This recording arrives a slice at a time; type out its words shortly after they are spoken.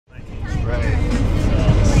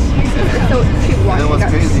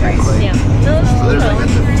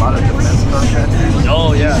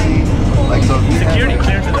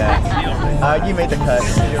you made the cut.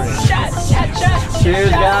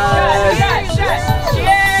 Cheers, guys.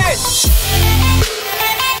 Cheers!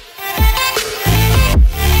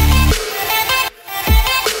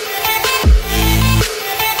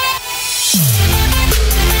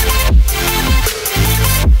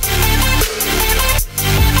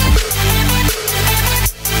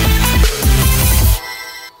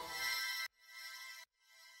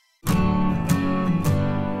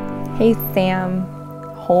 Hey Sam,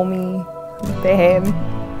 homie, babe,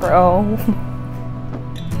 bro.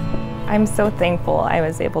 I'm so thankful I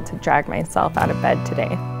was able to drag myself out of bed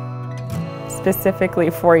today. Specifically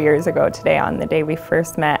 4 years ago today, on the day we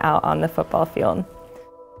first met out on the football field.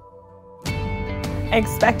 I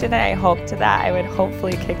expected and I hoped that I would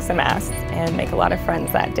hopefully kick some ass and make a lot of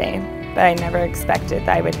friends that day, but I never expected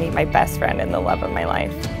that I would meet my best friend and the love of my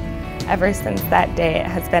life. Ever since that day, it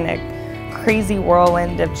has been a crazy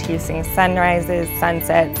whirlwind of chasing sunrises,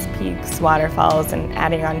 sunsets, peaks, waterfalls, and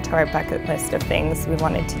adding on to our bucket list of things we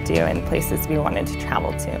wanted to do and places we wanted to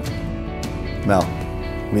travel to. Mel,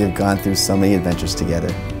 we have gone through so many adventures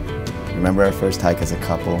together. Remember our first hike as a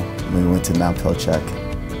couple when we went to Mount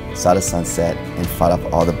Pilchuck, saw the sunset, and fought off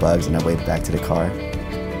all the bugs on our way back to the car?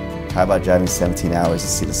 How about driving 17 hours to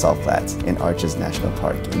see the Salt Flats in Arches National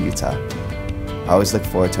Park in Utah? I always look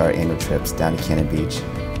forward to our annual trips down to Cannon Beach.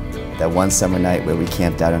 That one summer night where we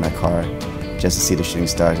camped out in our car just to see the shooting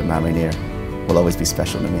stars of Mount Rainier will always be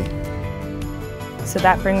special to me. So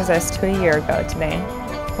that brings us to a year ago today,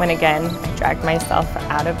 when again I dragged myself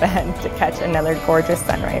out of bed to catch another gorgeous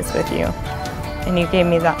sunrise with you, and you gave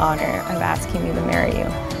me the honor of asking me to marry you.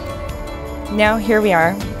 Now here we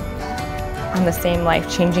are, on the same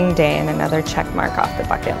life-changing day and another check mark off the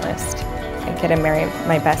bucket list. I get to marry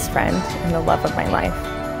my best friend and the love of my life,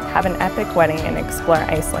 have an epic wedding, and explore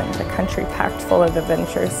Iceland, a country packed full of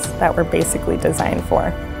adventures that we're basically designed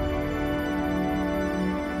for.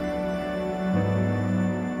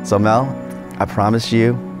 So Mel, I promise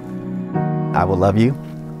you, I will love you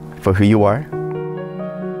for who you are,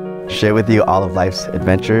 share with you all of life's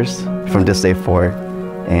adventures from this day forward,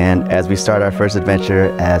 and as we start our first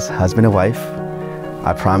adventure as husband and wife,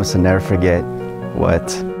 I promise to never forget what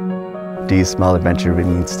Do You Smell adventure really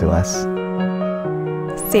means to us.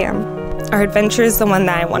 Sam, our adventure is the one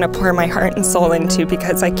that I want to pour my heart and soul into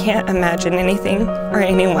because I can't imagine anything or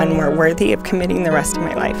anyone more worthy of committing the rest of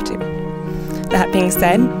my life to. That being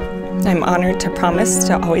said, I'm honored to promise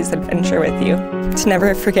to always adventure with you, to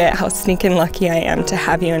never forget how sneaking lucky I am to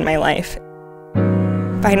have you in my life.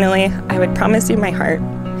 Finally, I would promise you my heart,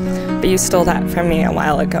 but you stole that from me a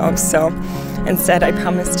while ago, so instead I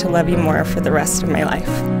promise to love you more for the rest of my life.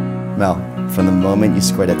 Mel, from the moment you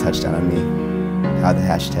scored a touchdown on me, how the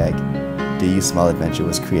hashtag Do You Smell Adventure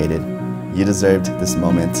was created, you deserved this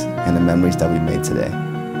moment and the memories that we made today.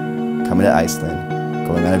 Coming to Iceland,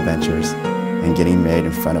 going on adventures, and getting married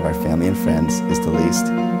in front of our family and friends is the least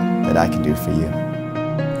that I can do for you.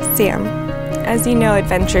 Sam, as you know,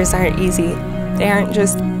 adventures aren't easy. They aren't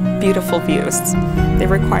just beautiful views. They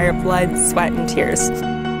require blood, sweat, and tears.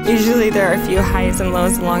 Usually there are a few highs and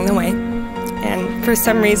lows along the way, and for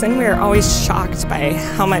some reason we are always shocked by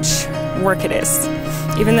how much work it is.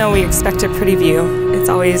 Even though we expect a pretty view, it's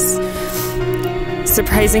always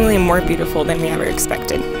surprisingly more beautiful than we ever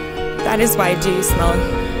expected. That is why Do You Smell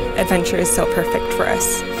Adventure is so perfect for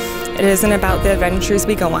us. It isn't about the adventures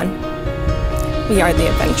we go on. We are the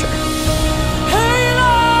adventure.